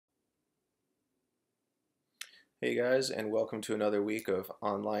Hey guys, and welcome to another week of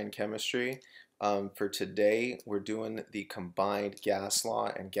online chemistry. For today, we're doing the combined gas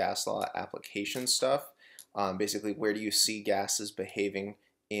law and gas law application stuff. Basically, where do you see gases behaving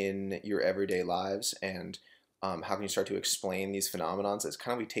in your everyday lives, and how can you start to explain these phenomenons that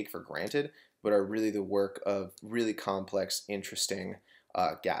kind of we take for granted, but are really the work of really complex, interesting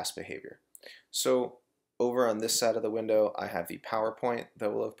gas behavior. So over on this side of the window, I have the PowerPoint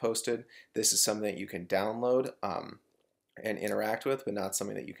that we'll have posted. This is something that you can download and interact with, but not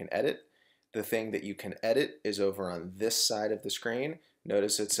something that you can edit. The thing that you can edit is over on this side of the screen.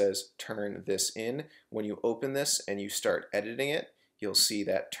 Notice it says turn this in. When you open this and you start editing it, you'll see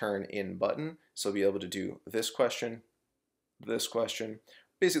that turn in button. So you'll be able to do this question,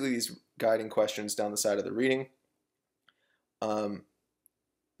 basically these guiding questions down the side of the reading.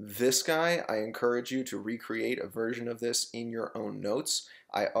 This guy, I encourage you to recreate a version of this in your own notes.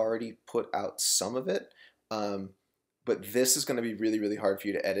 I already put out some of it, but this is going to be really, really hard for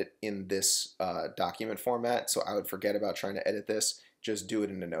you to edit in this document format, so I would forget about trying to edit this. Just do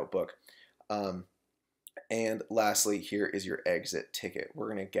it in a notebook. And lastly, here is your exit ticket.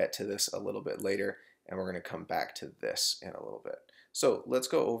 We're going to get to this a little bit later, and we're going to come back to this in a little bit. So let's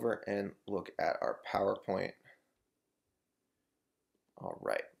go over and look at our PowerPoint. All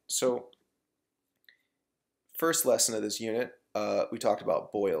right, so first lesson of this unit, we talked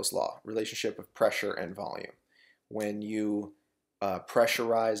about Boyle's law, relationship of pressure and volume. When you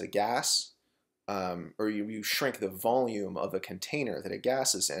pressurize a gas, or you shrink the volume of a container that a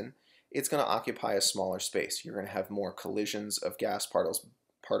gas is in, it's going to occupy a smaller space. You're going to have more collisions of gas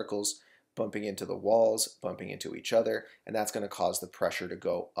particles bumping into the walls, bumping into each other, and that's going to cause the pressure to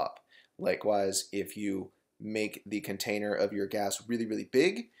go up. Likewise, if you make the container of your gas really, really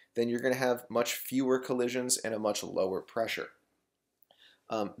big, then you're going to have much fewer collisions and a much lower pressure.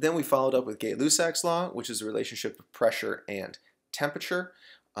 Then we followed up with Gay-Lussac's law, which is the relationship of pressure and temperature.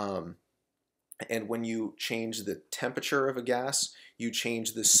 And when you change the temperature of a gas, you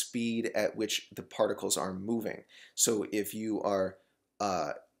change the speed at which the particles are moving. So if you are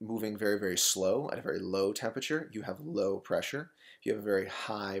moving very, very slow at a very low temperature, you have low pressure. If you have a very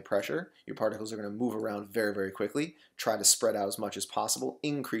high pressure, your particles are going to move around very, very quickly, try to spread out as much as possible,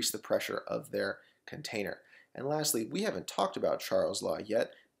 increase the pressure of their container. And lastly, we haven't talked about Charles' law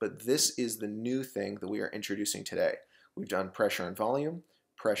yet, but this is the new thing that we are introducing today. We've done pressure and volume,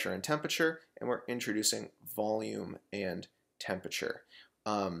 pressure and temperature, and we're introducing volume and temperature.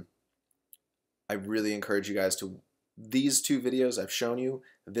 I really encourage you guys to, these two videos I've shown you,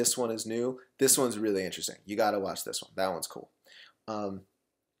 this one is new, this one's really interesting. You got to watch this one, that one's cool.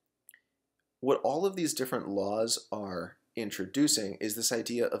 What all of these different laws are introducing is this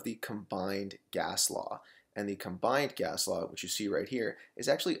idea of the combined gas law. And the combined gas law, which you see right here, is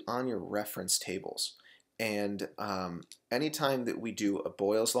actually on your reference tables. And anytime that we do a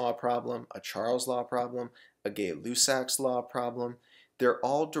Boyle's law problem, a Charles' law problem, a Gay-Lussac's law problem, they're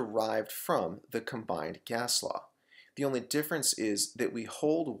all derived from the combined gas law. The only difference is that we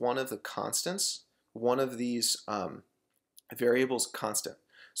hold one of the constants, one of these variables constant.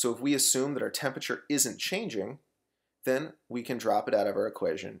 So if we assume that our temperature isn't changing, then we can drop it out of our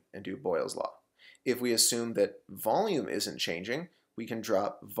equation and do Boyle's law. If we assume that volume isn't changing, we can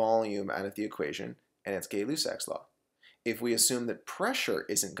drop volume out of the equation and it's Gay-Lussac's law. If we assume that pressure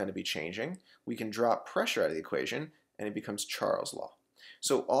isn't going to be changing, we can drop pressure out of the equation and it becomes Charles' law.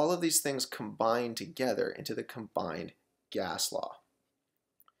 So all of these things combine together into the combined gas law.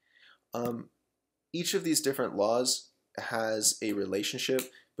 Each of these different laws has a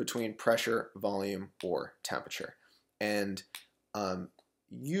relationship between pressure, volume, or temperature. And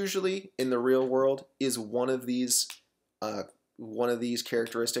usually in the real world, is one of these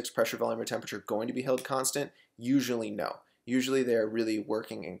characteristics, pressure, volume, or temperature, going to be held constant? Usually no. Usually they're really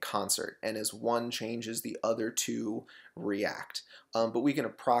working in concert, and as one changes, the other two react. But we can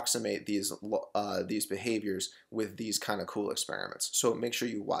approximate these behaviors with these kind of cool experiments. So make sure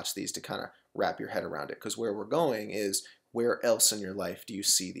you watch these to kind of wrap your head around it, because where we're going is where else in your life do you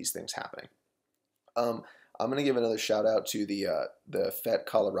see these things happening? I'm going to give another shout out to the PhET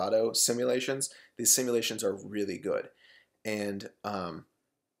Colorado simulations. These simulations are really good. And I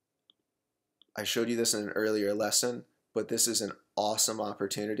showed you this in an earlier lesson, but this is an awesome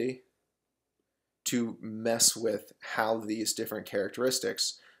opportunity to mess with how these different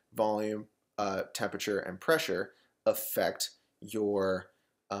characteristics, volume, temperature, and pressure, affect your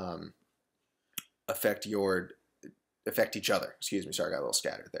affect each other. Excuse me, sorry, I got a little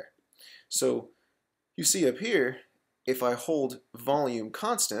scattered there. So you see up here, if I hold volume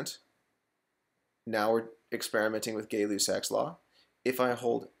constant, now we're experimenting with Gay-Lussac's law. If I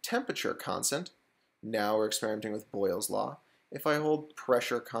hold temperature constant, now we're experimenting with Boyle's law. If I hold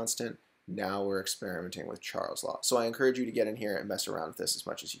pressure constant, now we're experimenting with Charles' law. So I encourage you to get in here and mess around with this as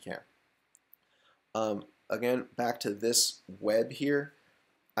much as you can. Again, back to this web here.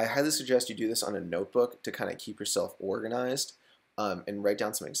 I highly suggest you do this on a notebook to kind of keep yourself organized and write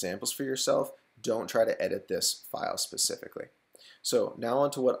down some examples for yourself. Don't try to edit this file specifically. So now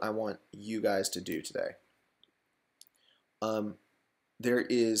on to what I want you guys to do today. There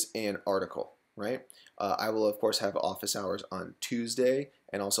is an article, right? I will, of course, have office hours on Tuesday,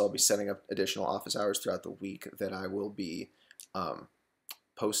 and also I'll be setting up additional office hours throughout the week that I will be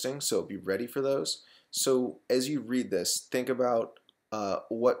posting, so be ready for those. So as you read this, think about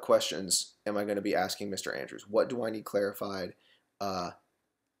what questions am I going to be asking Mr. Andrews? What do I need clarified?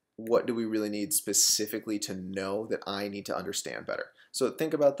 What do we really need specifically to know that I need to understand better? So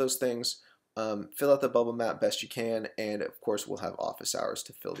think about those things. Fill out the bubble map best you can, and of course we'll have office hours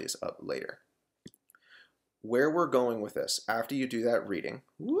to fill these up later. Where we're going with this, after you do that reading,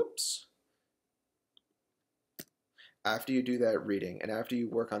 after you do that reading and after you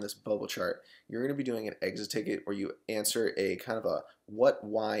work on this bubble chart, you're going to be doing an exit ticket where you answer a kind of a what,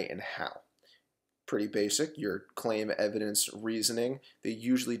 why, and how. Pretty basic, your claim, evidence, reasoning. They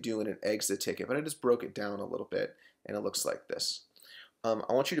usually do in an exit ticket, but I just broke it down a little bit and it looks like this. I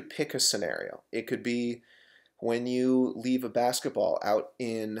want you to pick a scenario. It could be when you leave a basketball out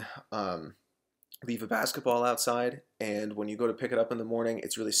in, leave a basketball outside, and when you go to pick it up in the morning,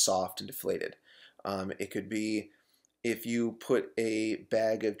 it's really soft and deflated. It could be if you put a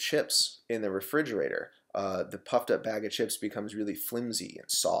bag of chips in the refrigerator, the puffed up bag of chips becomes really flimsy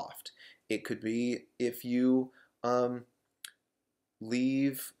and soft. It could be if you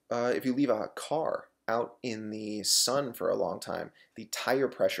leave a car out in the sun for a long time, the tire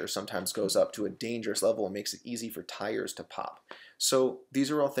pressure sometimes goes up to a dangerous level and makes it easy for tires to pop. So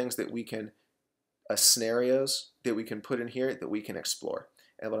these are all things that we can, scenarios that we can put in here that we can explore.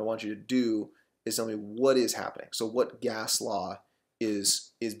 And what I want you to do is tell me what is happening. So what gas law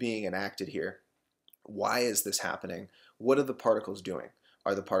is being enacted here? Why is this happening? What are the particles doing?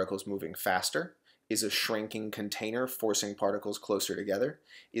 Are the particles moving faster? Is a shrinking container forcing particles closer together?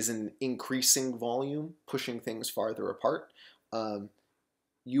 Is an increasing volume pushing things farther apart?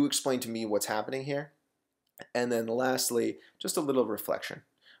 You explain to me what's happening here. And then lastly, just a little reflection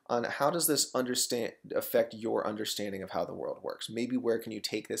on how does this affect your understanding of how the world works? Maybe where can you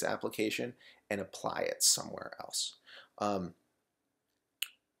take this application and apply it somewhere else?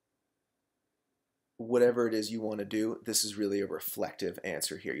 Whatever it is you want to do, this is really a reflective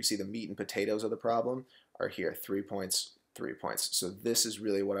answer here. You see the meat and potatoes of the problem are here, 3 points, 3 points. So this is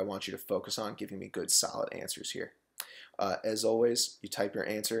really what I want you to focus on, giving me good solid answers here. As always, you type your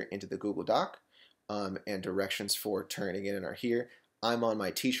answer into the Google Doc, and directions for turning in are here. I'm on my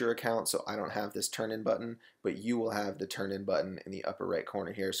teacher account, so I don't have this turn in button, but you will have the turn in button in the upper right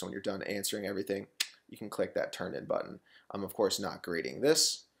corner here. So when you're done answering everything, you can click that turn in button. I'm of course not grading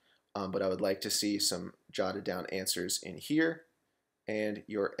this, but I would like to see some jotted down answers in here and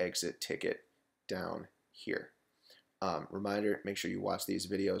your exit ticket down here. Reminder, make sure you watch these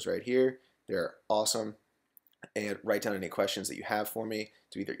videos right here. They're awesome. And write down any questions that you have for me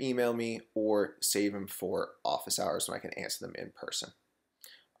to either email me or save them for office hours so I can answer them in person.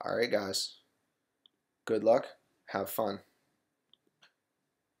 All right, guys. Good luck. Have fun.